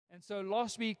And so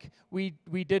last week, we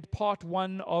did part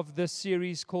 1 of this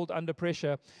series called Under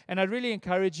Pressure. And I really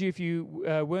encourage you, if you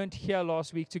weren't here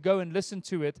last week, to go and listen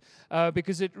to it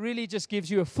because it really just gives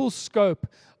you a full scope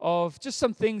of just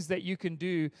some things that you can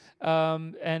do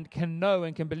and can know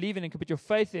and can believe in and can put your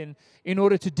faith in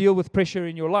order to deal with pressure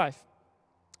in your life.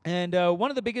 And one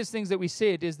of the biggest things that we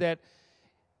said is that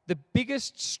the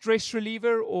biggest stress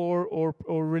reliever or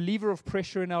reliever of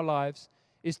pressure in our lives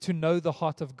is to know the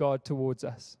heart of God towards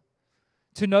us.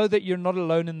 To know that you're not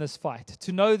alone in this fight.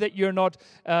 To know that you're not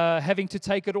having to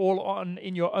take it all on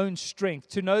in your own strength.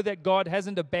 To know that God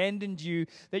hasn't abandoned you.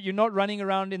 That you're not running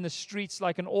around in the streets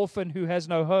like an orphan who has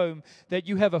no home. That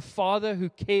you have a Father who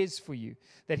cares for you.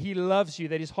 That He loves you.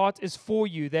 That His heart is for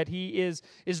you. That He is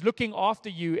looking after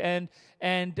you. And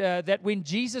that when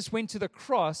Jesus went to the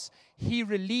cross, He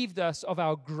relieved us of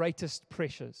our greatest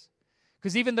pressures.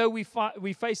 Because even though we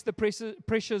face the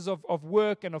pressures of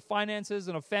work and of finances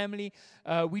and of family,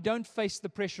 we don't face the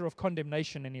pressure of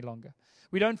condemnation any longer.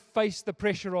 We don't face the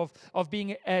pressure of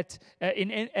being at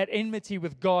enmity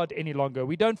with God any longer.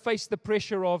 We don't face the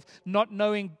pressure of not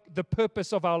knowing the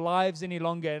purpose of our lives any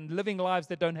longer and living lives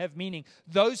that don't have meaning.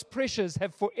 Those pressures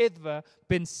have forever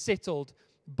been settled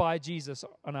by Jesus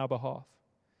on our behalf.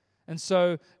 And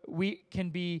so we can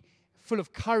be full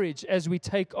of courage as we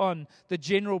take on the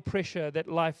general pressure that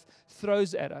life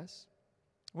throws at us.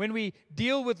 When we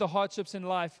deal with the hardships in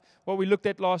life, what we looked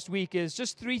at last week is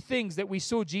just 3 things that we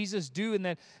saw Jesus do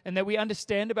and that we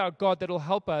understand about God that will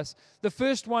help us. The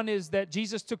first one is that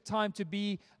Jesus took time to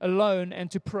be alone and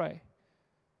to pray.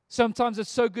 Sometimes it's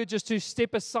so good just to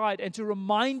step aside and to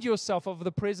remind yourself of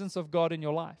the presence of God in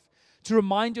your life. To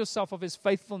remind yourself of His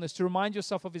faithfulness, to remind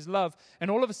yourself of His love. And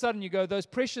all of a sudden you go, those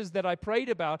pressures that I prayed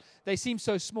about, they seem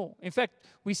so small. In fact,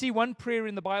 we see one prayer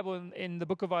in the Bible in the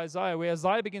book of Isaiah where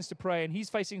Isaiah begins to pray and he's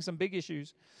facing some big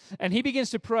issues. And he begins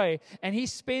to pray and he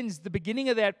spends the beginning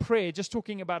of that prayer just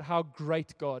talking about how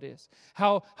great God is,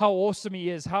 how awesome He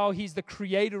is, how He's the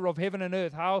creator of heaven and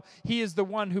earth, how He is the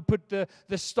one who put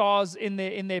the stars in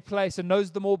their place and knows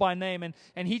them all by name.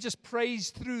 And he just prays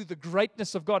through the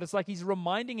greatness of God. It's like he's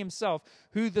reminding himself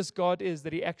who this God is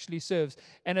that he actually serves.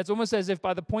 And it's almost as if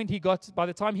by the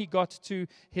time he got to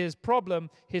his problem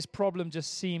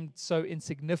just seemed so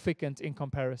insignificant in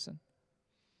comparison.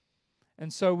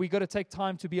 And so we got to take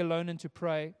time to be alone and to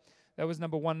pray. That was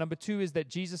number 1. Number 2 is that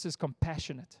Jesus is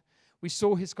compassionate. We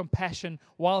saw His compassion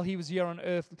while He was here on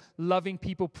earth, loving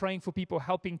people, praying for people,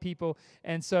 helping people.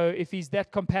 And so if He's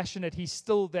that compassionate, He's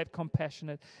still that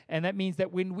compassionate. And that means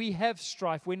that when we have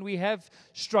strife, when we have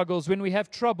struggles, when we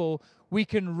have trouble, we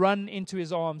can run into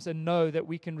His arms and know that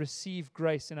we can receive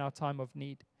grace in our time of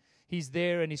need. He's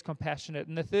there and He's compassionate.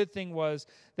 And the third thing was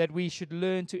that we should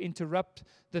learn to interrupt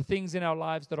the things in our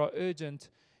lives that are urgent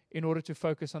in order to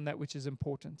focus on that which is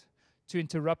important. To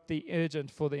interrupt the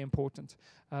urgent for the important.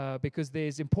 Because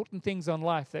there's important things on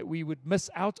life that we would miss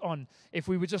out on if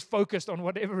we were just focused on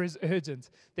whatever is urgent.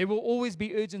 There will always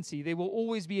be urgency. There will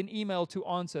always be an email to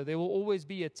answer. There will always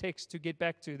be a text to get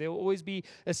back to. There will always be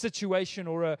a situation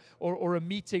or a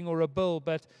meeting or a bill.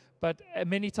 But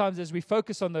many times as we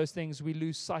focus on those things, we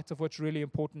lose sight of what's really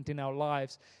important in our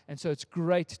lives. And so it's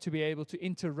great to be able to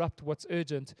interrupt what's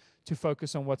urgent to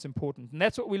focus on what's important. And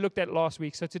that's what we looked at last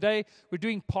week. So today we're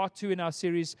doing part 2 in our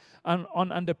series on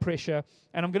Under Pressure.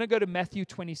 And I'm going to go to Matthew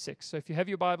 26. So if you have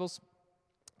your Bibles,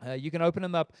 you can open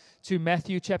them up to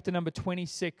Matthew chapter number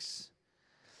 26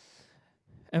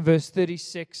 and verse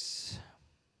 36.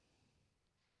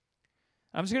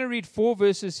 I'm just going to read 4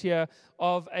 verses here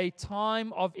of a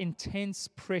time of intense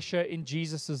pressure in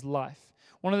Jesus' life.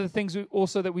 One of the things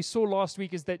also that we saw last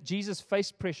week is that Jesus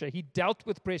faced pressure. He dealt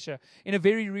with pressure in a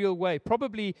very real way,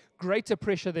 probably greater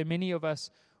pressure than many of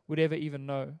us would ever even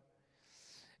know.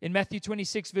 In Matthew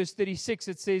 26, verse 36,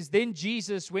 it says, "Then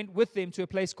Jesus went with them to a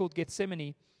place called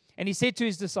Gethsemane, and He said to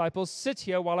His disciples, 'Sit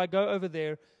here while I go over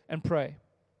there and pray.'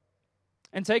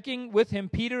 And taking with Him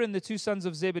Peter and the 2 sons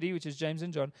of Zebedee," which is James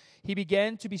and John, "He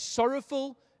began to be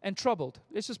sorrowful and troubled."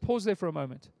 Let's just pause there for a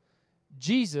moment.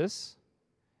 Jesus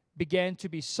began to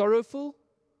be sorrowful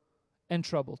and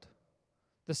troubled.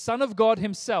 The Son of God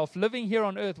Himself, living here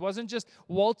on earth, wasn't just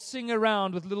waltzing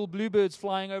around with little bluebirds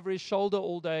flying over His shoulder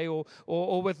all day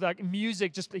or with like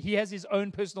music. Just He has His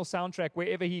own personal soundtrack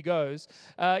wherever He goes.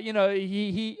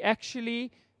 He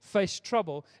actually faced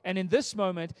trouble. And in this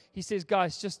moment, He says,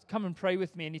 "Guys, just come and pray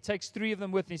with me." And He takes 3 of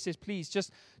them with Him. He says, "Please,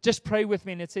 just pray with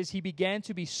me." And it says He began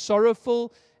to be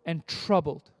sorrowful and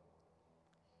troubled.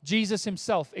 Jesus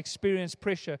Himself experienced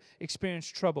pressure,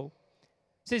 experienced trouble.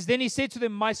 It says, "Then He said to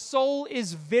them, 'My soul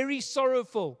is very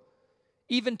sorrowful,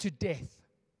 even to death.'"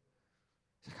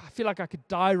 I feel like I could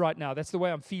die right now. That's the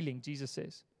way I'm feeling, Jesus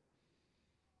says.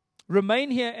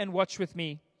 Remain here and watch with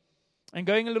me. And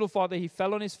going a little farther, he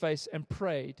fell on his face and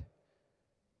prayed.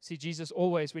 See, Jesus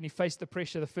always, when he faced the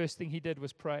pressure, the first thing he did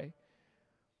was pray.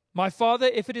 My Father,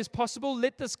 if it is possible,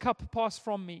 let this cup pass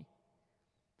from me.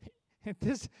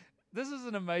 This is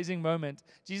an amazing moment.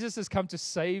 Jesus has come to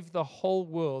save the whole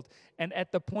world. And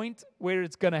at the point where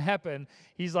it's going to happen,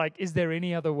 he's like, is there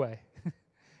any other way?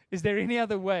 Is there any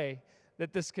other way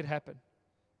that this could happen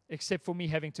except for me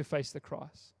having to face the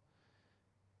cross?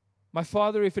 My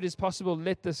Father, if it is possible,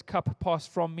 let this cup pass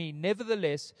from me.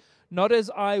 Nevertheless, not as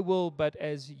I will, but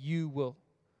as you will.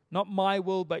 Not my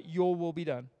will, but your will be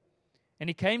done. And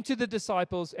he came to the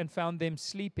disciples and found them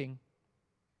sleeping.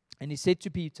 And he said to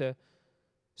Peter,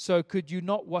 so could you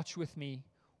not watch with me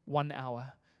 1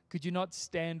 hour? Could you not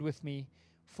stand with me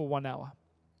for 1 hour?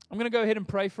 I'm going to go ahead and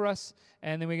pray for us,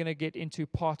 and then we're going to get into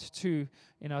part 2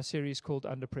 in our series called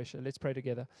Under Pressure. Let's pray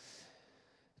together.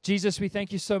 Jesus, we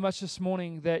thank you so much this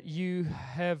morning that you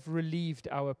have relieved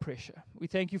our pressure. We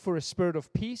thank you for a spirit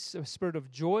of peace, a spirit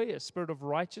of joy, a spirit of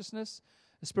righteousness,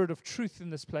 a spirit of truth in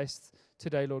this place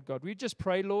today, Lord God. We just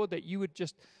pray, Lord, that you would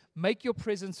just make your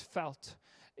presence felt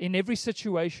in every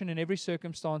situation, in every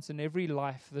circumstance, in every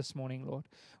life this morning, Lord.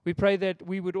 We pray that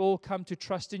we would all come to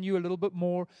trust in you a little bit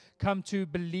more, come to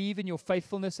believe in your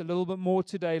faithfulness a little bit more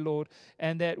today, Lord,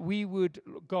 and that we would,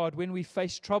 God, when we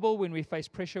face trouble, when we face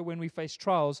pressure, when we face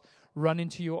trials, run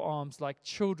into your arms like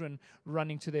children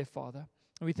running to their Father.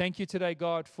 And we thank you today,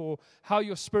 God, for how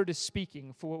your Spirit is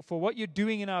speaking, for what you're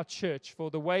doing in our church, for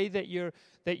the way that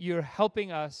you're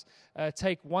helping us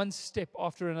take one step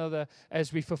after another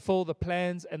as we fulfill the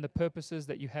plans and the purposes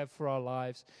that you have for our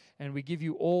lives. And we give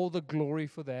you all the glory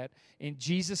for that. In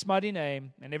Jesus' mighty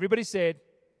name. And everybody said,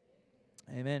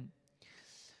 amen.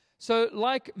 So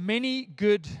like many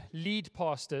good lead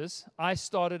pastors, I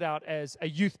started out as a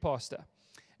youth pastor.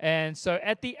 And so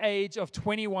at the age of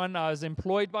 21, I was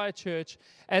employed by a church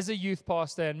as a youth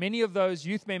pastor. And many of those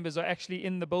youth members are actually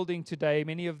in the building today.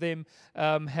 Many of them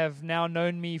have now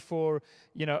known me for,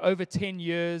 over 10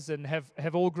 years and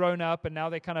have all grown up. And now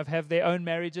they kind of have their own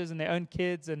marriages and their own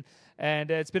kids. And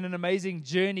it's been an amazing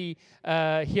journey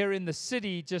here in the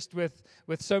city, just with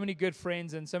so many good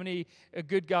friends and so many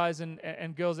good guys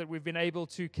and girls that we've been able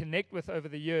to connect with over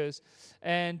the years.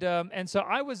 And so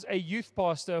I was a youth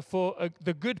pastor for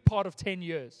the good part of 10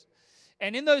 years.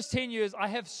 And in those 10 years, I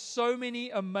have so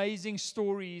many amazing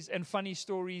stories and funny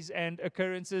stories and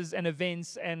occurrences and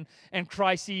events and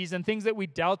crises and things that we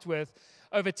dealt with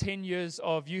over 10 years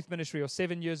of youth ministry or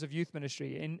 7 years of youth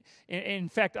ministry. In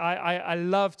fact, I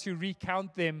love to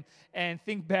recount them and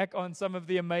think back on some of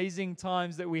the amazing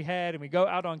times that we had. And we go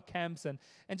out on camps and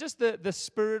just the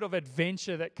spirit of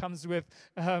adventure that comes with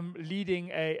leading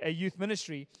a youth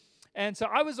ministry. And so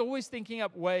I was always thinking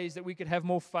up ways that we could have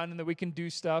more fun and that we can do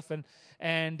stuff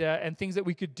and things that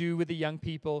we could do with the young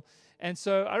people. And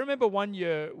so I remember one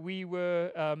year we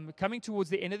were coming towards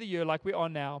the end of the year like we are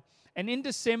now. And in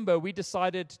December, we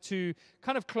decided to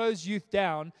kind of close youth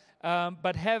down,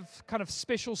 but have kind of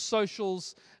special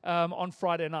socials on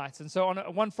Friday nights. And so on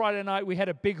one Friday night, we had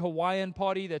a big Hawaiian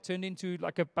party that turned into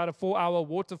like about a 4-hour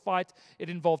water fight. It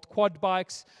involved quad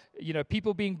bikes,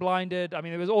 people being blinded. I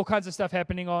mean, there was all kinds of stuff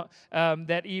happening on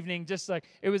that evening. Just like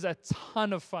it was a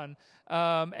ton of fun.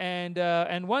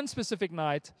 And one specific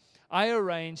night, I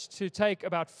arranged to take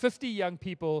about 50 young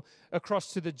people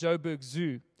across to the Joburg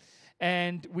Zoo.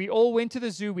 And we all went to the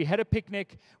zoo, we had a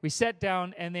picnic, we sat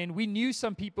down, and then we knew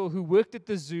some people who worked at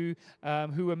the zoo,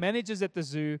 who were managers at the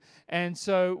zoo, and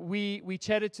so we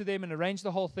chatted to them and arranged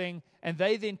the whole thing, and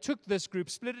they then took this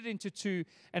group, split it into two,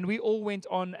 and we all went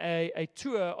on a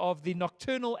tour of the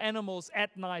nocturnal animals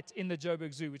at night in the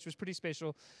Joburg Zoo, which was pretty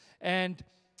special. And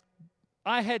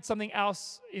I had something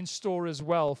else in store as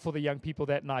well for the young people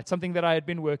that night, something that I had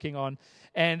been working on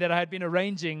and that I had been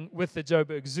arranging with the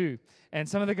Joburg Zoo. And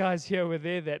some of the guys here were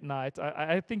there that night.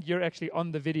 I think you're actually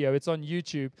on the video. It's on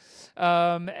YouTube.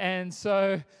 And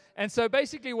so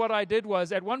basically what I did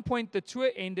was at one point the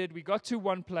tour ended. We got to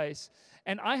one place.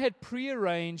 And I had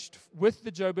prearranged with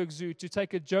the Joburg Zoo to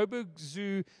take a Joburg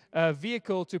Zoo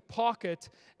vehicle to park it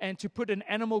and to put an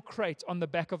animal crate on the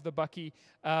back of the bakkie.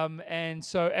 And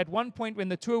so at one point when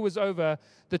the tour was over,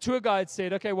 the tour guide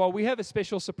said, okay, well, we have a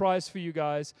special surprise for you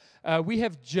guys. We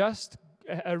have just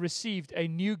received a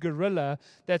new gorilla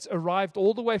that's arrived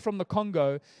all the way from the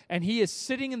Congo, and he is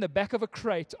sitting in the back of a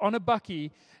crate on a bakkie,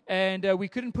 and we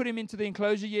couldn't put him into the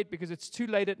enclosure yet because it's too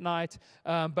late at night,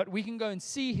 but we can go and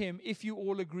see him if you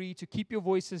all agree to keep your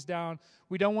voices down.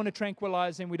 We don't want to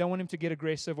tranquilize him. We don't want him to get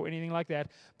aggressive or anything like that,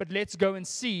 but let's go and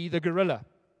see the gorilla.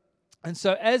 And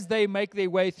so as they make their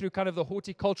way through kind of the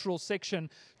horticultural section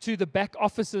to the back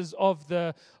offices of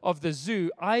the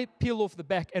zoo, I peel off the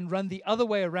back and run the other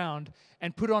way around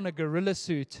and put on a gorilla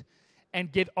suit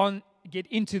and get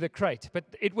into the crate. But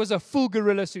it was a full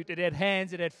gorilla suit. It had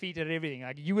hands, it had feet, it had everything.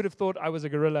 Like, you would have thought I was a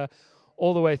gorilla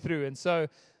all the way through. And so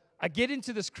I get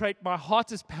into this crate, my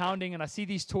heart is pounding, and I see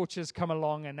these torches come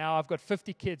along, and now I've got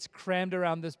 50 kids crammed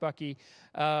around this bucky,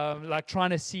 like trying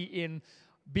to see in,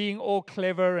 being all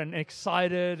clever and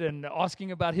excited and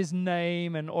asking about his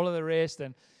name and all of the rest.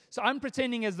 And so I'm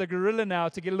pretending as the gorilla now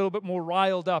to get a little bit more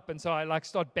riled up. And so I like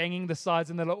start banging the sides,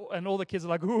 and all the kids are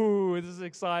like, ooh, this is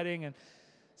exciting. And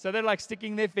so they're like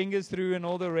sticking their fingers through and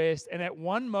all the rest. And in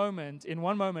one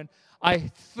moment, I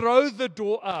throw the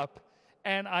door up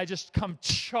and I just come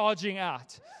charging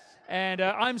out. And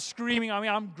I'm screaming. I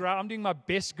mean, I'm doing my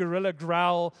best gorilla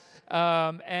growl.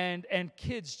 And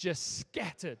kids just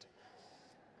scattered.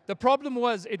 The problem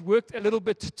was it worked a little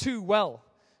bit too well.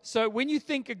 So when you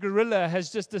think a gorilla has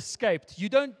just escaped, you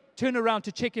don't turn around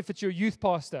to check if it's your youth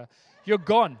pastor. You're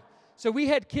gone. So we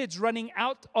had kids running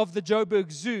out of the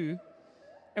Joburg Zoo,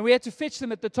 and we had to fetch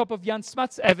them at the top of Jan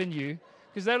Smuts Avenue,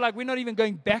 because they're like, we're not even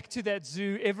going back to that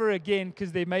zoo ever again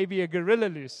because there may be a gorilla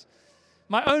loose.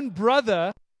 My own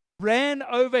brother ran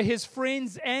over his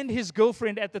friends and his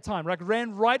girlfriend at the time, like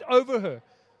ran right over her.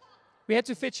 We had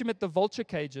to fetch him at the vulture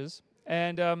cages.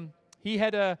 And he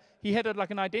had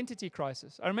like an identity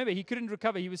crisis. I remember he couldn't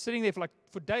recover. He was sitting there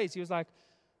for days. He was like,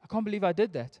 I can't believe I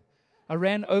did that. I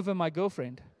ran over my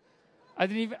girlfriend. I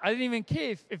didn't even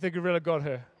care if the gorilla got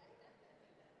her.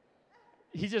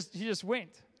 He just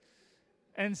went.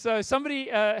 And so somebody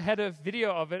had a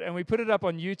video of it, and we put it up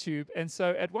on YouTube. And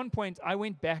so at one point, I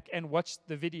went back and watched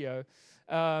the video,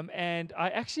 and I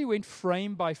actually went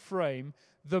frame by frame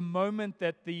the moment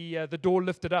that the door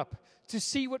lifted up to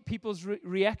see what people's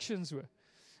reactions were.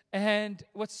 And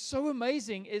what's so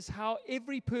amazing is how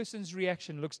every person's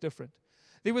reaction looks different.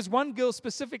 There was one girl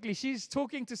specifically, she's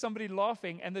talking to somebody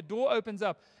laughing, and the door opens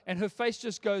up, and her face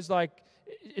just goes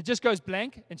it just goes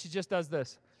blank, and she just does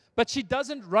this. But she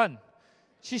doesn't run.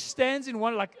 She stands in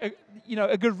one,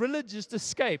 a gorilla just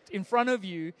escaped in front of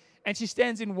you, and she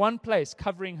stands in one place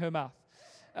covering her mouth,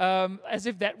 as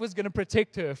if that was going to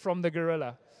protect her from the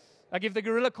gorilla. Like, if the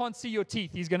gorilla can't see your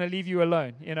teeth, he's going to leave you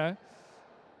alone, you know.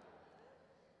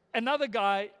 Another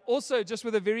guy, also just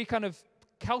with a very kind of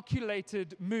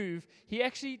calculated move, he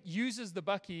actually uses the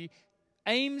bucky,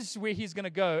 aims where he's going to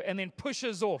go, and then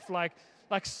pushes off, like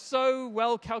so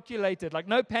well calculated, like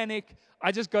no panic,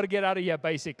 I just got to get out of here,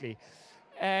 basically.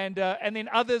 And then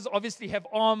others obviously have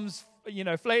arms,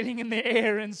 flailing in the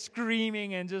air and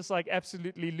screaming and just like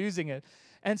absolutely losing it.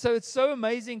 And so it's so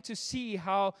amazing to see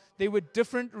how there were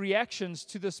different reactions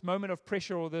to this moment of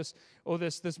pressure or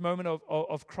this moment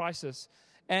of crisis.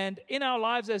 And in our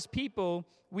lives as people,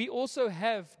 we also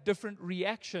have different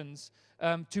reactions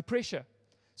to pressure.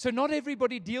 So not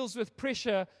everybody deals with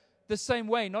pressure the same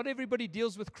way. Not everybody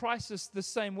deals with crisis the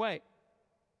same way.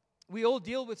 We all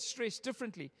deal with stress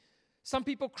differently. Some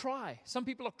people cry. Some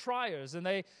people are criers, and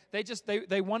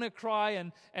they want to cry,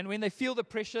 and when they feel the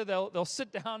pressure, they'll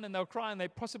sit down and they'll cry, and they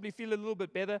possibly feel a little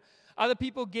bit better. Other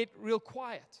people get real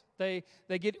quiet. They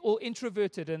get all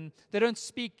introverted, and they don't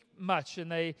speak much,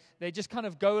 and they just kind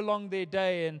of go along their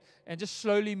day and just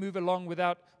slowly move along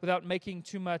without making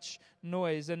too much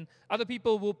noise. And other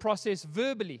people will process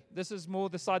verbally. This is more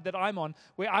the side that I'm on,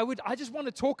 where I just want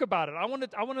to talk about it. I want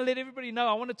to let everybody know.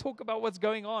 I want to talk about what's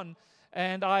going on.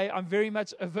 And I'm very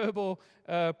much a verbal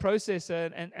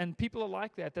processor, and people are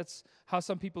like that. That's how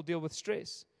some people deal with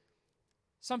stress.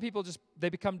 Some people they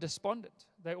become despondent.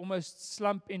 They almost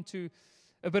slump into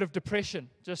a bit of depression,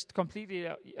 just completely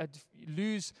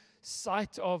lose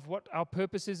sight of what our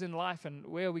purpose is in life and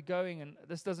where are we going, and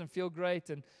this doesn't feel great.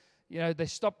 And they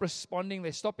stop responding.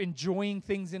 They stop enjoying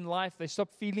things in life. They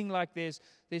stop feeling like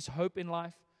there's hope in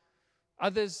life.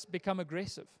 Others become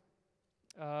aggressive.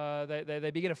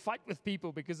 They begin to fight with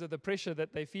people because of the pressure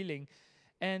that they're feeling.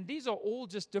 And these are all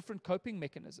just different coping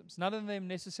mechanisms. None of them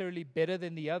necessarily better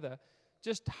than the other.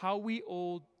 Just how we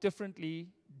all differently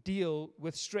deal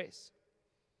with stress.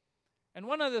 And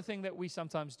one other thing that we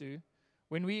sometimes do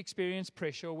when we experience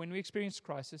pressure or when we experience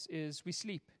crisis is we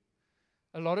sleep.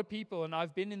 A lot of people, and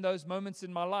I've been in those moments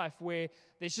in my life where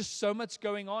there's just so much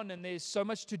going on and there's so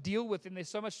much to deal with and there's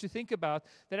so much to think about,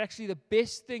 that actually the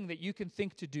best thing that you can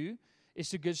think to do is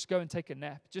to just go and take a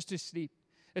nap, just to sleep.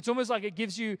 It's almost like it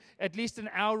gives you at least an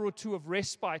hour or two of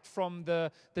respite from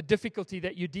the difficulty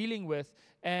that you're dealing with.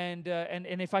 And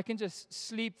if I can just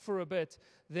sleep for a bit,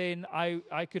 then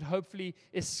I could hopefully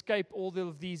escape all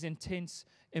of these intense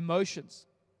emotions.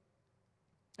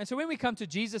 And so when we come to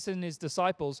Jesus and his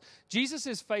disciples, Jesus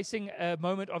is facing a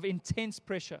moment of intense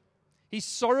pressure. He's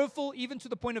sorrowful even to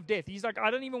the point of death. He's like, I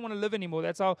don't even want to live anymore.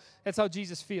 That's how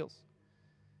Jesus feels.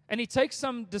 And he takes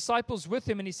some disciples with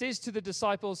him, and he says to the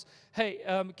disciples, hey,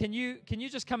 can you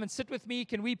just come and sit with me?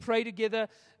 Can we pray together?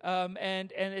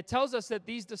 And it tells us that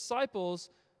these disciples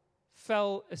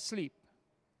fell asleep.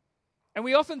 And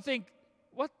we often think,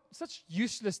 what such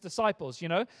useless disciples, you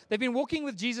know? They've been walking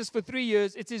with Jesus for 3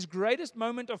 years. It's his greatest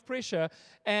moment of pressure,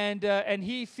 and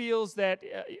he feels that,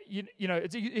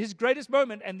 it's his greatest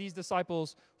moment, and these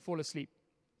disciples fall asleep.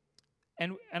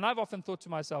 And I've often thought to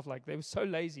myself, like, they were so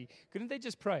lazy. Couldn't they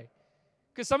just pray?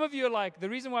 Because some of you are like, the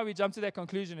reason why we jump to that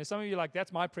conclusion is some of you are like,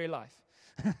 that's my prayer life.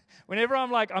 Whenever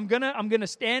I'm like, I'm gonna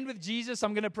stand with Jesus,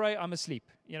 I'm gonna pray, I'm asleep.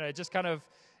 You know, it just kind of,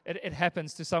 it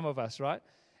happens to some of us, right?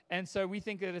 And so we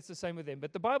think that it's the same with them.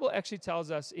 But the Bible actually tells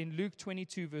us in Luke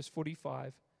 22, verse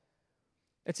 45,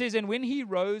 it says, and when he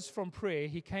rose from prayer,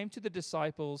 he came to the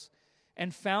disciples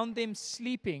and found them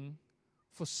sleeping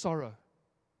for sorrow.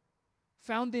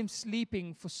 Found them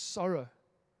sleeping for sorrow.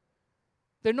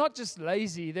 They're not just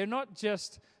lazy. They're not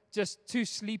just too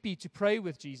sleepy to pray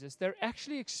with Jesus. They're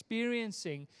actually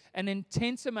experiencing an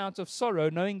intense amount of sorrow,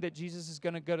 knowing that Jesus is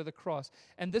going to go to the cross.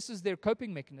 And this is their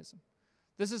coping mechanism.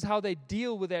 This is how they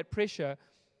deal with that pressure,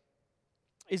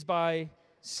 is by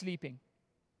sleeping,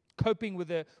 coping with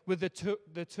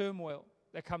the turmoil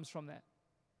that comes from that.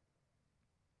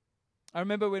 I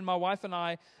remember when my wife and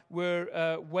I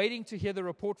were waiting to hear the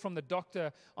report from the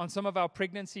doctor on some of our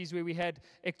pregnancies where we had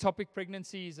ectopic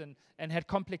pregnancies and had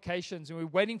complications. And we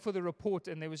were waiting for the report,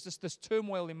 and there was just this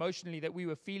turmoil emotionally that we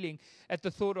were feeling at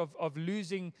the thought of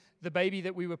losing the baby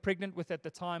that we were pregnant with at the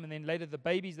time, and then later the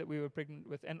babies that we were pregnant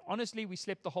with. And honestly, we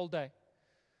slept the whole day.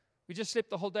 We just slept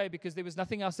the whole day because there was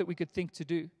nothing else that we could think to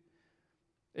do.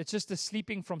 It's just a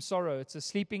sleeping from sorrow. It's a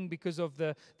sleeping because of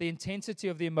the intensity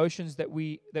of the emotions that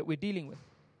we're dealing with.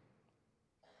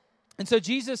 And so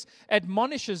Jesus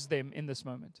admonishes them in this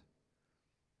moment.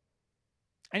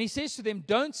 And he says to them,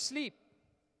 don't sleep.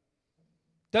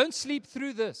 Don't sleep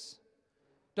through this.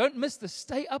 Don't miss this.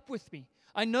 Stay up with me.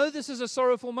 I know this is a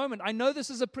sorrowful moment. I know this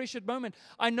is a pressured moment.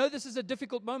 I know this is a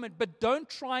difficult moment. But don't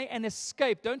try and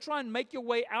escape. Don't try and make your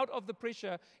way out of the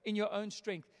pressure in your own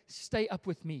strength. Stay up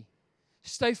with me.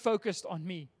 Stay focused on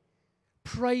me.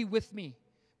 Pray with me.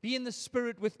 Be in the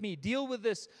Spirit with me. Deal with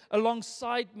this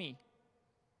alongside me.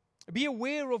 Be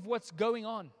aware of what's going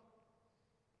on,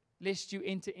 lest you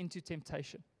enter into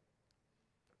temptation,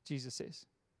 Jesus says.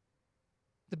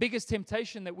 The biggest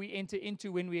temptation that we enter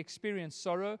into when we experience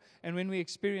sorrow and when we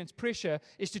experience pressure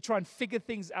is to try and figure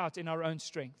things out in our own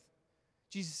strength.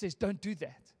 Jesus says, don't do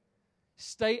that.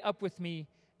 Stay up with me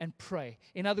and pray.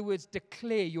 In other words,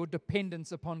 declare your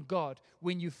dependence upon God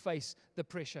when you face the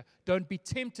pressure. Don't be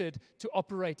tempted to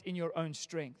operate in your own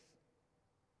strength.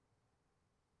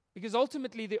 Because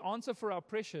ultimately, the answer for our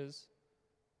pressures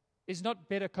is not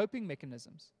better coping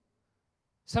mechanisms.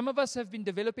 Some of us have been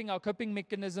developing our coping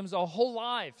mechanisms our whole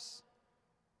lives,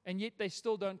 and yet they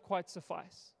still don't quite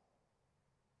suffice.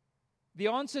 The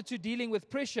answer to dealing with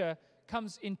pressure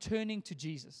comes in turning to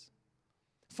Jesus.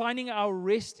 Finding our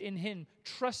rest in Him,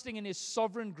 trusting in His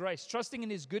sovereign grace, trusting in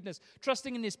His goodness,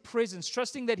 trusting in His presence,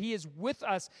 trusting that He is with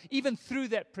us even through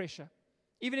that pressure,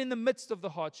 even in the midst of the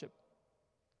hardship.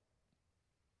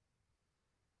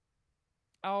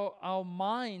 Our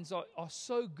minds are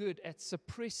so good at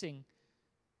suppressing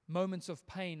moments of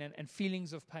pain and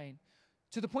feelings of pain,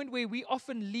 to the point where we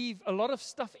often leave a lot of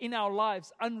stuff in our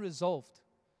lives unresolved.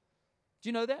 Do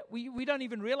you know that? We don't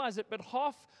even realize it, but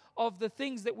half of the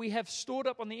things that we have stored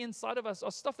up on the inside of us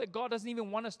are stuff that God doesn't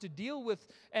even want us to deal with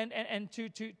and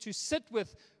to sit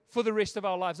with for the rest of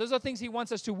our lives. Those are things He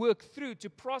wants us to work through, to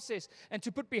process, and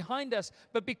to put behind us.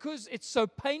 But because it's so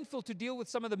painful to deal with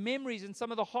some of the memories and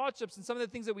some of the hardships and some of the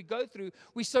things that we go through,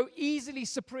 we so easily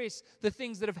suppress the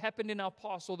things that have happened in our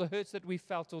past, or the hurts that we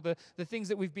felt, or the things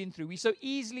that we've been through. We so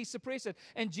easily suppress it.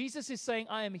 And Jesus is saying,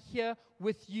 I am here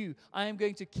with you. I am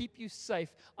going to keep you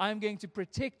safe. I am going to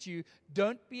protect you.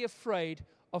 Don't be afraid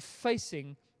of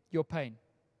facing your pain.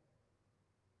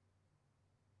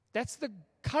 That's the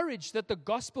courage that the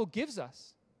gospel gives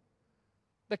us.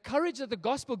 The courage that the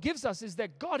gospel gives us is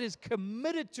that God is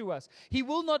committed to us. He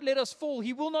will not let us fall.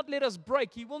 He will not let us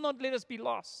break. He will not let us be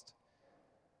lost.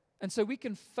 And so we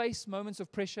can face moments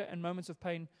of pressure and moments of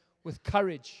pain with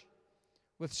courage,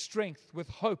 with strength, with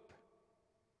hope.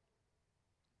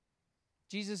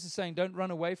 Jesus is saying, don't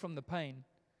run away from the pain.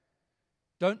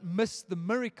 Don't miss the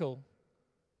miracle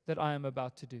that I am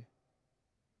about to do.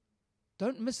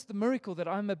 Don't miss the miracle that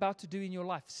I'm about to do in your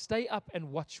life. Stay up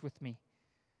and watch with me.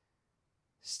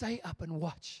 Stay up and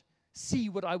watch. See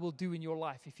what I will do in your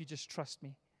life if you just trust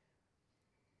me.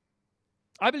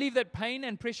 I believe that pain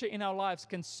and pressure in our lives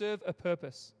can serve a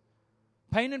purpose.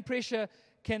 Pain and pressure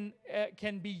can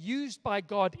be used by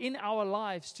God in our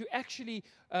lives to actually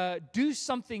do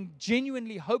something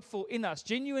genuinely hopeful in us,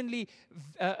 genuinely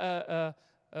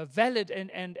valid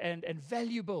and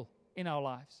valuable in our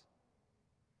lives.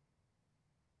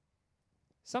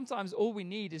 Sometimes all we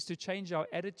need is to change our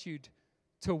attitude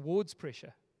towards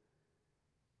pressure.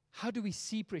 How do we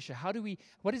see pressure?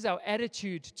 What is our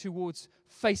attitude towards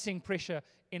facing pressure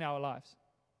in our lives?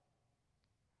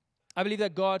 I believe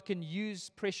that God can use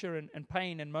pressure and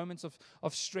pain and moments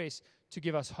of stress to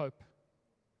give us hope.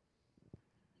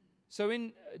 So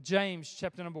in James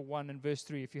chapter number 1 and verse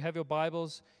 3, if you have your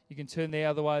Bibles, you can turn there.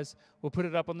 Otherwise, we'll put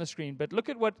it up on the screen. But look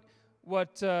at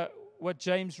what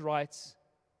James writes.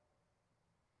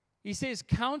 He says,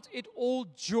 "Count it all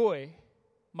joy,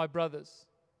 my brothers,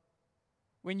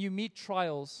 when you meet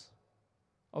trials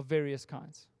of various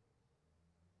kinds."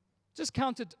 Just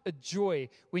count it a joy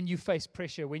when you face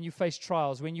pressure, when you face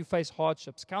trials, when you face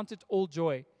hardships. Count it all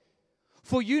joy.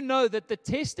 For you know that the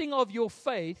testing of your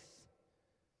faith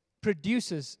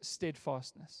produces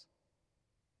steadfastness.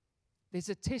 There's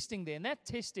a testing there, and that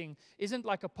testing isn't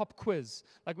like a pop quiz,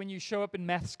 like when you show up in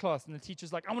maths class and the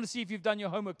teacher's like, "I want to see if you've done your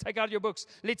homework. Take out your books.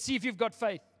 Let's see if you've got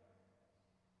faith."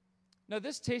 No,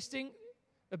 this testing,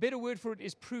 a better word for it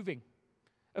is proving.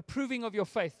 A proving of your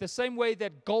faith, the same way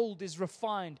that gold is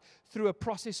refined through a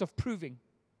process of proving,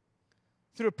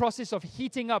 through a process of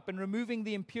heating up and removing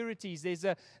the impurities.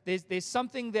 There's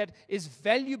something that is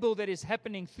valuable that is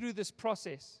happening through this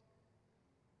process.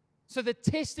 So the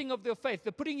testing of your faith,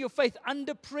 the putting your faith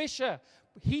under pressure,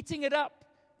 heating it up,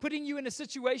 putting you in a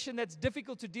situation that's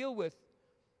difficult to deal with,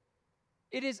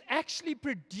 it is actually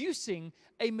producing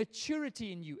a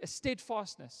maturity in you, a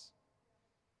steadfastness.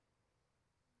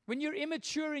 When you're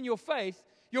immature in your faith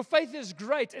is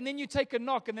great, and then you take a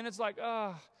knock, and then it's like,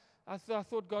 I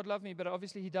thought God loved me, but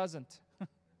obviously He doesn't.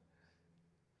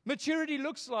 Maturity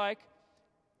looks like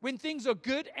when things are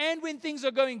good and when things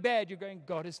are going bad, you're going,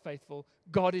 God is faithful,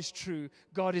 God is true,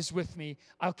 God is with me,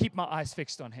 I'll keep my eyes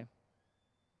fixed on Him.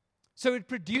 So it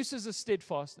produces a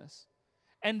steadfastness.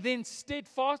 And then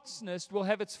steadfastness will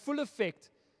have its full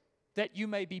effect that you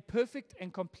may be perfect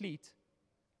and complete,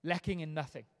 lacking in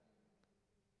nothing.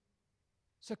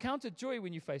 So count it joy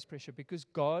when you face pressure, because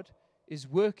God is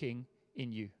working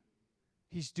in you.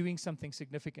 He's doing something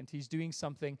significant. He's doing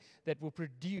something that will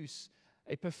produce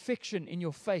a perfection in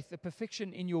your faith, a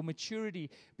perfection in your maturity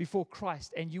before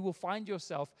Christ, and you will find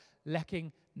yourself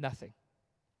lacking nothing.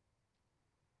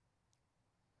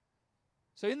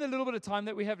 So in the little bit of time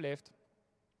that we have left,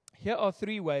 here are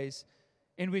 3 ways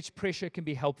in which pressure can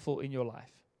be helpful in your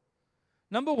life.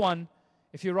 Number 1,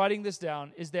 if you're writing this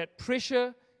down, is that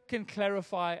pressure can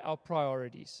clarify our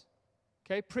priorities.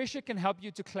 Okay, pressure can help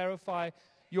you to clarify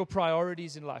your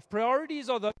priorities in life. Priorities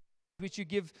are those which you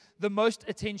give the most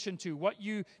attention to, what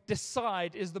you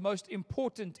decide is the most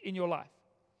important in your life.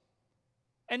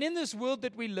 And in this world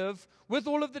that we live, with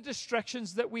all of the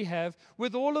distractions that we have,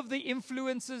 with all of the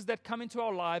influences that come into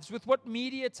our lives, with what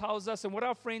media tells us and what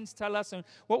our friends tell us and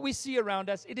what we see around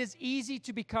us, it is easy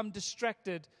to become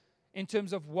distracted in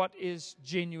terms of what is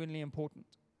genuinely important.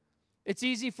 It's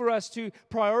easy for us to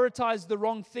prioritize the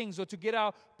wrong things or to get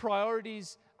our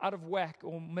priorities out of whack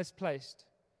or misplaced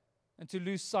and to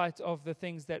lose sight of the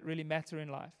things that really matter in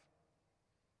life.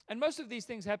 And most of these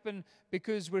things happen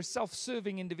because we're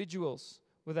self-serving individuals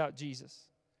without Jesus.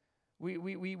 We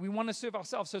want to serve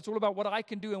ourselves, so it's all about what I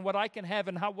can do and what I can have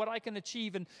and what I can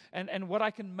achieve and what I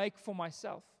can make for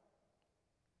myself.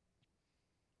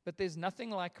 But there's nothing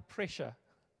like pressure.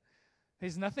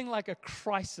 There's nothing like a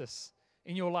crisis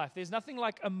in your life. There's nothing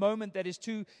like a moment that is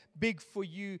too big for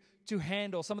you to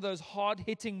handle. Some of those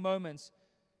hard-hitting moments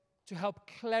to help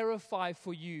clarify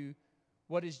for you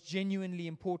what is genuinely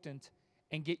important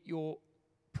and get your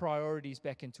priorities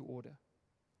back into order.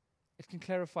 It can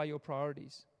clarify your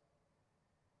priorities.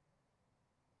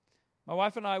 My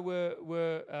wife and I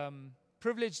were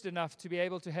privileged enough to be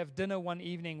able to have dinner one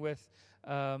evening with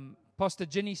Pastor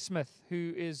Ginny Smith,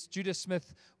 who is Judah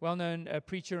Smith, well-known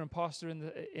preacher and pastor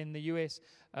in the U.S.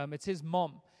 It's his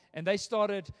mom. And they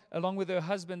started, along with her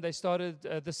husband, they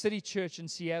started the City Church in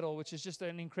Seattle, which is just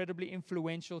an incredibly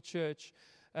influential church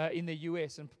in the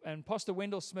U.S. And Pastor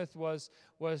Wendell Smith was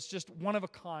just one of a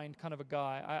kind kind of a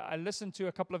guy. I listened to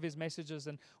a couple of his messages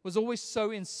and was always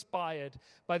so inspired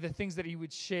by the things that he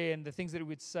would share and the things that he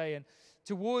would say. And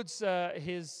towards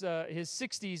his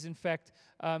 60s, in fact,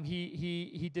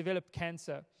 he developed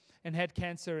cancer and had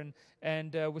cancer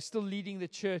and was still leading the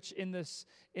church in this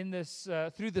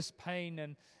through this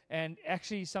pain and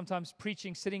actually sometimes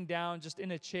preaching, sitting down just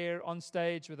in a chair on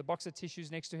stage with a box of tissues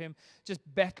next to him, just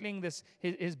battling this,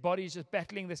 his body's just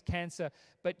battling this cancer.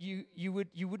 But you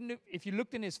wouldn't have, if you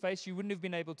looked in his face, you wouldn't have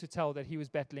been able to tell that he was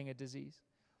battling a disease.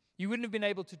 You wouldn't have been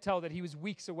able to tell that he was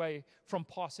weeks away from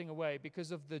passing away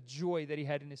because of the joy that he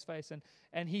had in his face.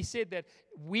 And he said that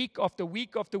week after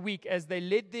week after week, as they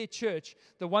led their church,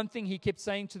 the one thing he kept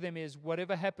saying to them is,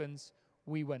 whatever happens,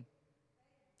 we win.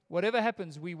 Whatever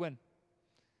happens, we win.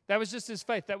 That was just his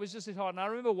faith. That was just his heart. And I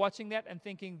remember watching that and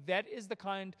thinking, that is the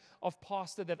kind of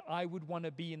pastor that I would want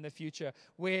to be in the future,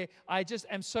 where I just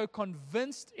am so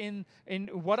convinced in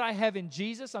what I have in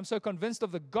Jesus. I'm so convinced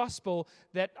of the gospel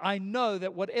that I know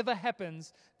that whatever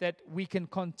happens, that we can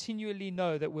continually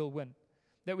know that we'll win,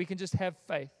 that we can just have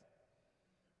faith.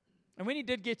 And when he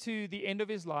did get to the end of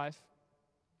his life,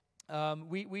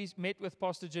 we met with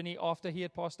Pastor Ginny after he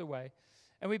had passed away.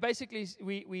 And we basically,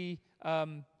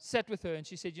 sat with her, and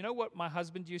she said, you know what my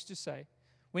husband used to say?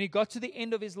 When he got to the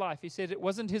end of his life, he said it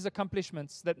wasn't his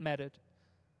accomplishments that mattered.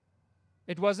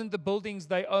 It wasn't the buildings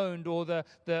they owned or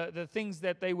the things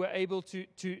that they were able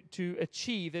to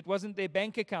achieve. It wasn't their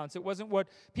bank accounts. It wasn't what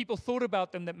people thought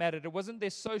about them that mattered. It wasn't their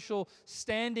social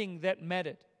standing that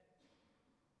mattered.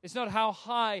 It's not how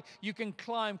high you can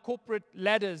climb corporate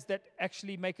ladders that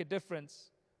actually make a difference.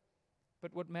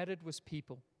 But what mattered was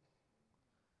people.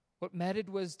 What mattered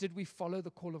was, did we follow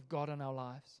the call of God in our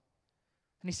lives?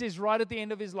 And he says right at the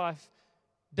end of his life,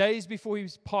 days before he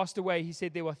passed away, he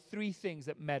said there were 3 things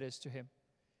that matters to him.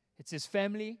 It's his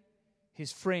family,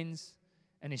 his friends,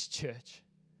 and his church.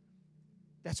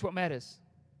 That's what matters.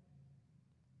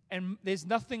 And there's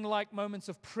nothing like moments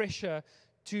of pressure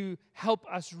to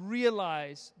help us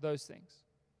realize those things.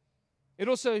 It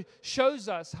also shows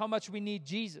us how much we need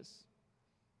Jesus.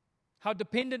 How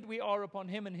dependent we are upon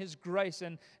Him and His grace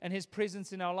and His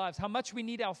presence in our lives. How much we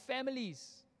need our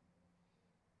families.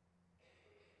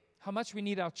 How much we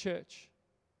need our church.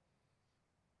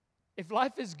 If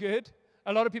life is good,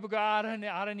 a lot of people go, I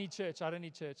don't need church. I don't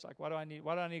need church. Like, why do I need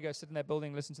to go sit in that building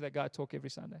and listen to that guy talk every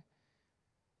Sunday?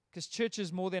 Because church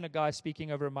is more than a guy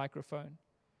speaking over a microphone.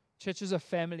 Church is a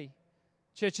family.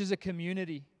 Church is a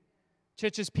community.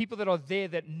 Church is people that are there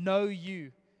that know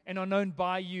you and are known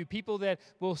by you, people that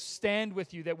will stand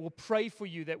with you, that will pray for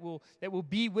you, that will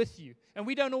be with you. And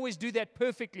we don't always do that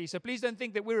perfectly, so please don't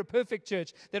think that we're a perfect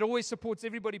church that always supports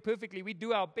everybody perfectly. We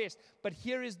do our best. But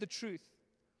here is the truth,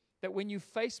 that when you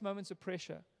face moments of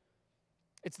pressure,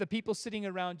 it's the people sitting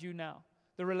around you now,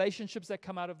 the relationships that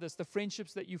come out of this, the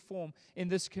friendships that you form in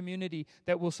this community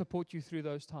that will support you through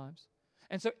those times.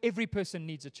 And so every person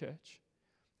needs a church.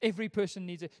 Every person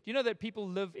needs it. Do you know that people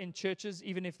live in churches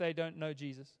even if they don't know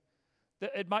Jesus?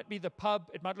 It might be the pub.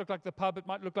 It might look like the pub. It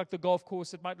might look like the golf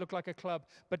course. It might look like a club.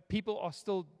 But people are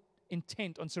still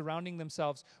intent on surrounding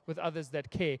themselves with others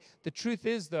that care. The truth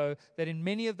is, though, that in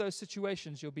many of those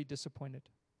situations, you'll be disappointed.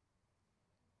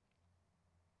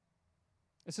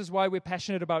 This is why we're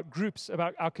passionate about groups,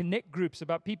 about our connect groups,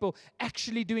 about people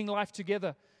actually doing life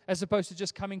together as opposed to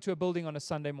just coming to a building on a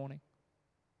Sunday morning.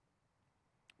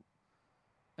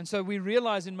 And so we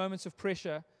realize in moments of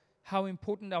pressure how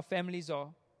important our families are,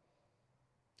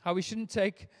 how we shouldn't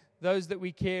take those that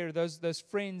we care, those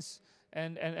friends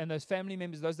and those family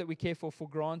members, those that we care for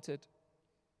granted.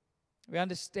 We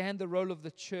understand the role of the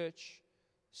church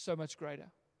so much greater.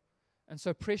 And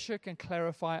so pressure can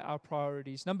clarify our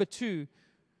priorities. Number 2,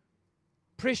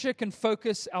 pressure can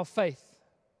focus our faith.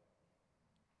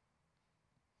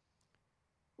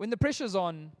 When the pressure's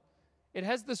on, it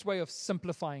has this way of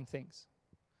simplifying things.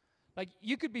 Like,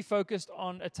 you could be focused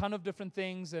on a ton of different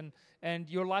things, and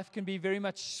your life can be very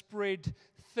much spread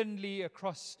thinly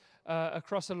across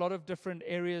a lot of different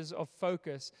areas of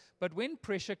focus. But when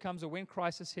pressure comes or when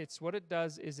crisis hits, what it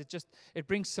does is it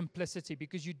brings simplicity,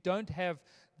 because you don't have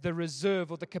the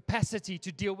reserve or the capacity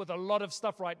to deal with a lot of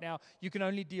stuff right now. You can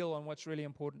only deal on what's really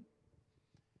important.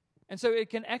 And so it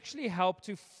can actually help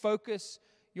to focus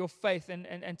your faith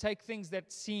and take things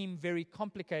that seem very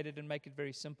complicated and make it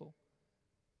very simple.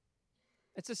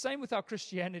 It's the same with our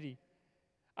Christianity.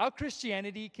 Our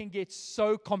Christianity can get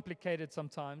so complicated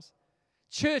sometimes.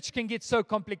 Church can get so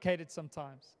complicated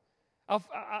sometimes.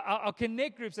 Our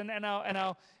connect groups and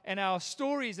our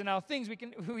stories and our things,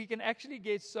 we can actually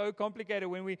get so complicated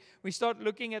when we start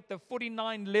looking at the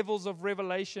 49 levels of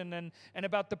revelation and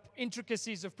about the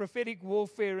intricacies of prophetic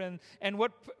warfare and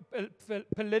what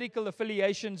political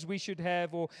affiliations we should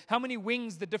have, or how many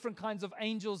wings the different kinds of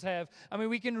angels have. I mean,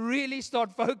 we can really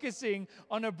start focusing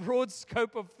on a broad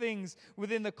scope of things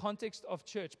within the context of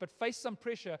church, but face some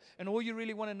pressure, and all you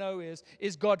really want to know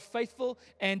is God faithful,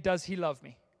 and does He love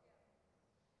me?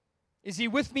 Is He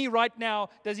with me right now?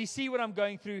 Does He see what I'm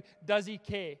going through? Does He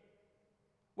care?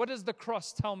 What does the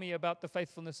cross tell me about the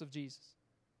faithfulness of Jesus?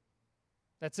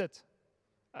 That's it.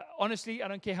 Honestly, I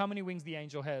don't care how many wings the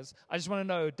angel has. I just want to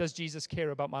know, does Jesus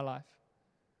care about my life?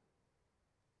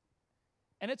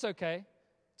 And it's okay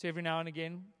to every now and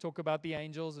again talk about the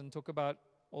angels and talk about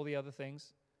all the other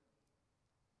things.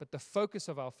 But the focus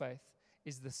of our faith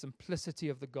is the simplicity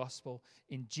of the gospel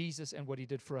in Jesus and what He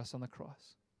did for us on the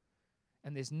cross.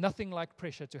 And there's nothing like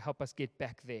pressure to help us get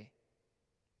back there.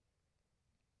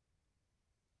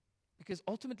 Because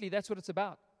ultimately, that's what it's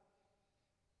about.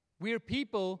 We're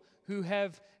people who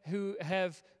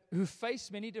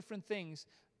face many different things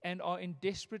and are in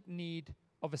desperate need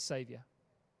of a Savior.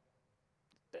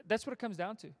 That's what it comes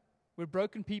down to. We're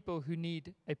broken people who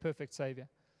need a perfect Savior.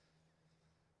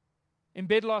 In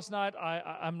bed last night,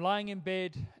 I'm lying in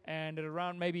bed, and at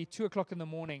around maybe 2 o'clock in the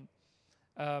morning,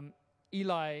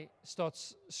 Eli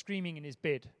starts screaming in his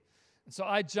bed. And so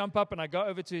I jump up and I go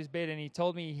over to his bed, and he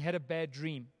told me he had a bad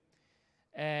dream.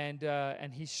 And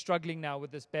he's struggling now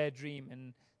with this bad dream.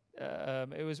 And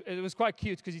it was quite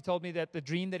cute because he told me that the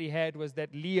dream that he had was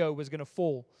that Leo was going to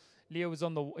fall. Leo was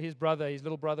his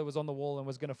little brother was on the wall and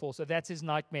was going to fall. So that's his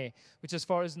nightmare, which as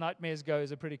far as nightmares go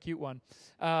is a pretty cute one.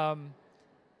 But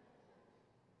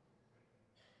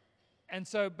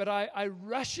I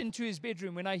rush into his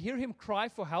bedroom. When I hear him cry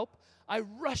for help, I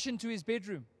rush into his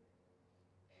bedroom.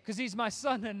 Because he's my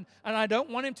son, and I don't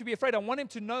want him to be afraid. I want him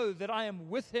to know that I am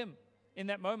with him in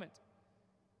that moment.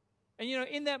 And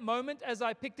in that moment, as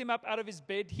I picked him up out of his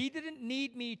bed, he didn't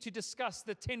need me to discuss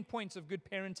the 10 points of good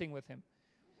parenting with him.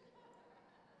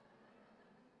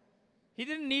 He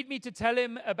didn't need me to tell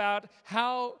him about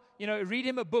how, read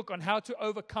him a book on how to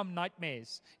overcome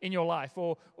nightmares in your life,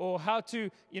 or how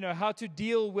to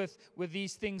deal with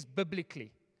these things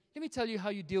biblically. Let me tell you how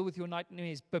you deal with your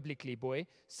nightmares biblically, boy.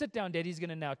 Sit down, Daddy's going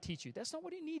to now teach you. That's not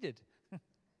what he needed.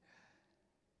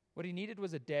 What he needed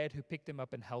was a dad who picked him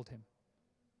up and held him.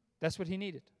 That's what he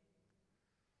needed.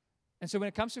 And so when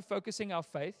it comes to focusing our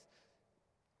faith,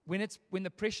 when the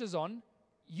pressure's on,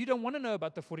 you don't want to know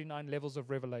about the 49 levels of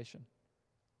revelation.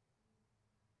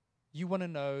 You want to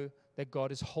know that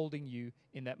God is holding you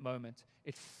in that moment.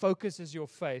 It focuses your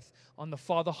faith on the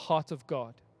Father heart of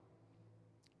God.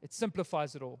 It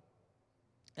simplifies it all.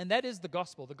 And that is the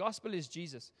gospel. The gospel is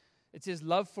Jesus. It's His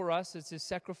love for us. It's His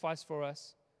sacrifice for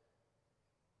us.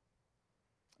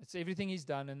 It's everything He's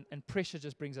done, and pressure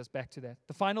just brings us back to that.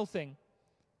 The final thing,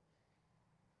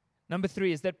 number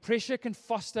 3, is that pressure can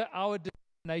foster our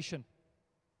determination.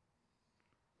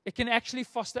 It can actually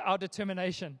foster our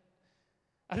determination.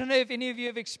 I don't know if any of you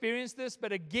have experienced this,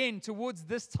 but again, towards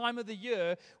this time of the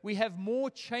year, we have more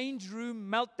change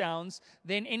room meltdowns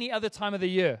than any other time of the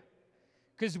year.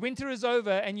 Because winter is over,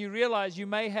 and you realize you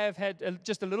may have had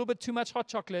just a little bit too much hot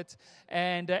chocolate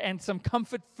and some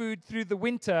comfort food through the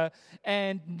winter,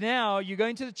 and now you go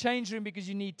into the change room because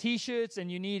you need T-shirts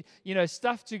and you need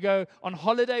stuff to go on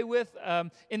holiday with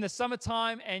in the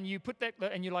summertime, and you put that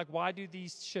and you're like, why do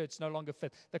these shirts no longer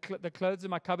fit? The clothes in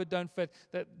my cupboard don't fit.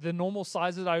 The normal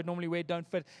sizes I would normally wear don't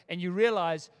fit, and you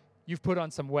realize you've put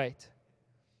on some weight,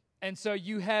 and so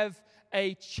you have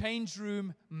a change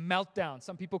room meltdown.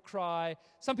 Some people cry.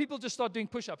 Some people just start doing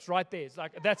push-ups right there. It's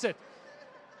like, that's it.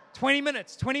 20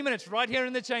 minutes right here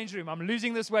in the change room. I'm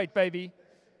losing this weight, baby.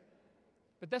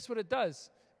 But that's what it does.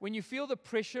 When you feel the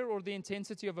pressure or the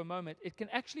intensity of a moment, it can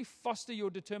actually foster your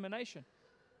determination.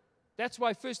 That's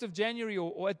why 1st of January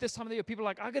or at this time of the year, people are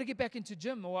like, I got to get back into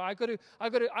gym, or I got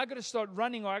to start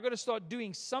running, or I got to start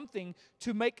doing something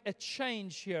to make a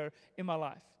change here in my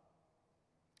life.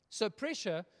 So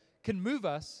pressure can move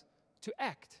us to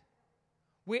act,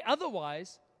 where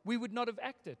otherwise we would not have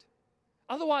acted.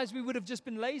 Otherwise, we would have just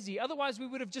been lazy. Otherwise, we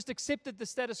would have just accepted the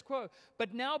status quo.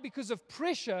 But now, because of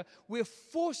pressure, we're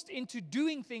forced into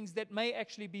doing things that may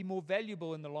actually be more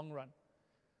valuable in the long run,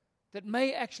 that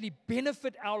may actually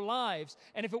benefit our lives.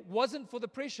 And if it wasn't for the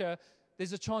pressure,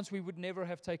 there's a chance we would never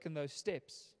have taken those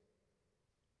steps.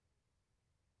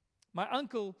 My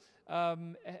uncle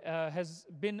has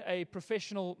been a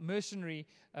professional mercenary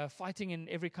fighting in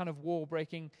every kind of war,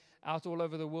 breaking out all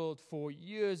over the world for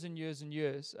years and years and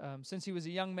years. Since he was a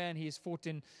young man, he has fought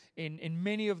in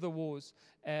many of the wars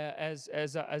as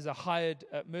a hired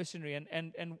mercenary.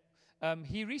 And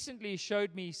he recently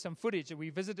showed me some footage. We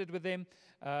visited with them.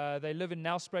 They live in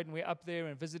Nelspruit, and we're up there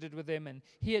and visited with them. And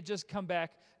he had just come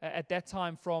back at that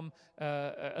time from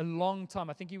a long time.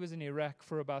 I think he was in Iraq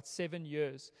for about 7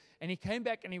 years. And he came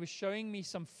back and he was showing me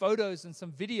some photos and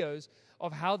some videos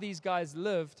of how these guys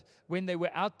lived when they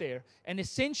were out there. And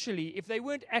essentially, if they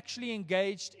weren't actually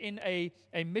engaged in a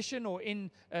mission or in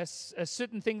a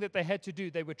certain thing that they had to do,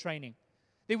 they were training.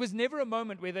 There was never a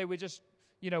moment where they were just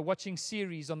watching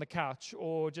series on the couch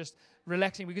or just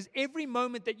relaxing, because every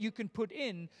moment that you can put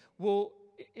in will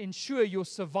ensure your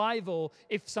survival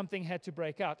if something had to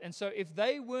break out. And so if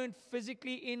they weren't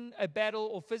physically in a battle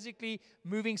or physically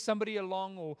moving somebody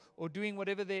along or doing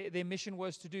whatever their mission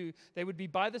was to do, they would be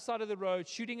by the side of the road,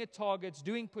 shooting at targets,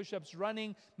 doing push-ups,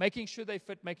 running, making sure they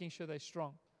fit, making sure they're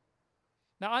strong.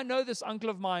 Now, I know this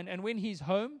uncle of mine, and when he's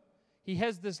home, he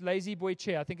has this lazy boy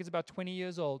chair. I think it's about 20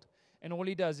 years old. And all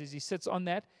he does is he sits on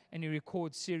that and he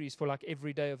records series for like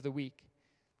every day of the week.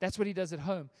 That's what he does at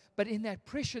home. But in that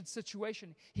pressured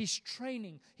situation, he's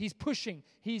training, he's pushing,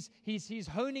 he's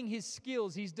honing his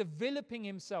skills, he's developing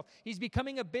himself. He's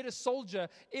becoming a better soldier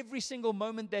every single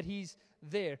moment that he's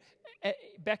there.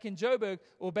 Back in Joburg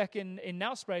or back in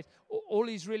Nelspruit, all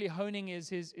he's really honing is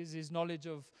his knowledge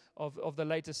of the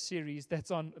latest series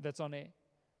that's on air.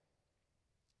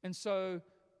 And so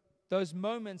those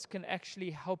moments can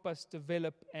actually help us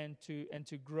develop and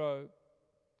to grow,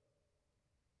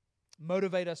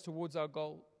 motivate us towards our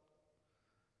goal,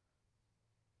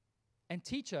 and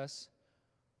teach us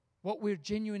what we're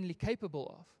genuinely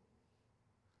capable of.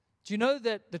 Do you know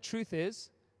that the truth is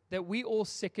that we all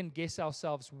second guess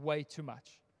ourselves way too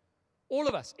much? All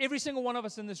of us, every single one of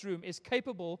us in this room is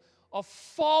capable of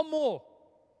far more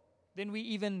than we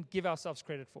even give ourselves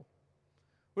credit for.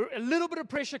 Where a little bit of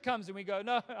pressure comes and we go,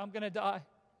 no, I'm going to die.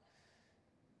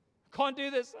 Can't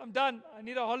do this. I'm done. I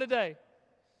need a holiday.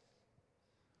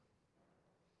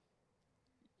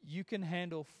 You can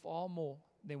handle far more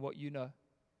than what you know,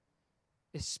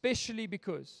 especially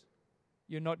because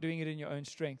you're not doing it in your own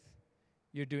strength.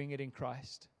 You're doing it in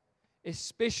Christ.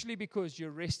 Especially because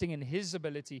you're resting in His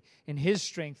ability, in His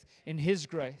strength, in His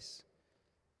grace.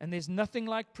 And there's nothing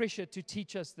like pressure to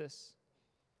teach us this,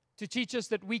 to teach us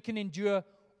that we can endure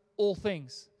all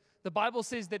things. The Bible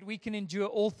says that we can endure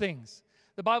all things.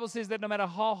 The Bible says that no matter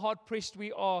how hard pressed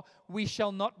we are, we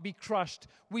shall not be crushed.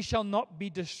 We shall not be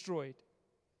destroyed.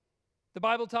 The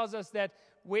Bible tells us that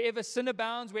wherever sin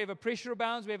abounds, wherever pressure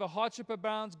abounds, wherever hardship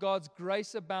abounds, God's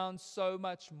grace abounds so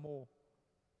much more.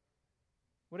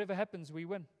 Whatever happens, we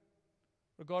win,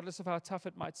 regardless of how tough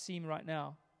it might seem right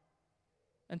now.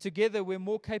 And together, we're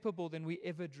more capable than we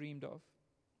ever dreamed of.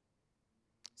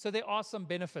 So there are some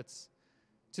benefits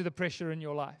to the pressure in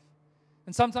your life.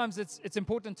 And sometimes it's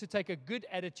important to take a good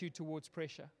attitude towards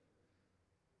pressure.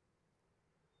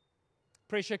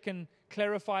 Pressure can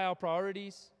clarify our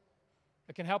priorities.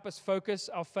 It can help us focus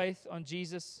our faith on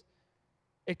Jesus.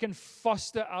 It can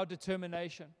foster our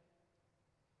determination.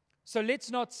 So let's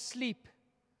not sleep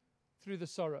through the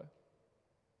sorrow.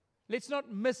 Let's not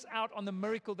miss out on the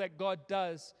miracle that God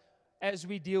does as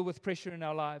we deal with pressure in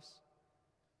our lives.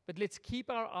 But let's keep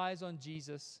our eyes on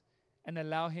Jesus and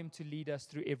allow Him to lead us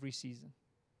through every season.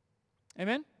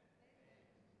 Amen?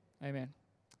 Amen.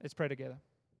 Let's pray together.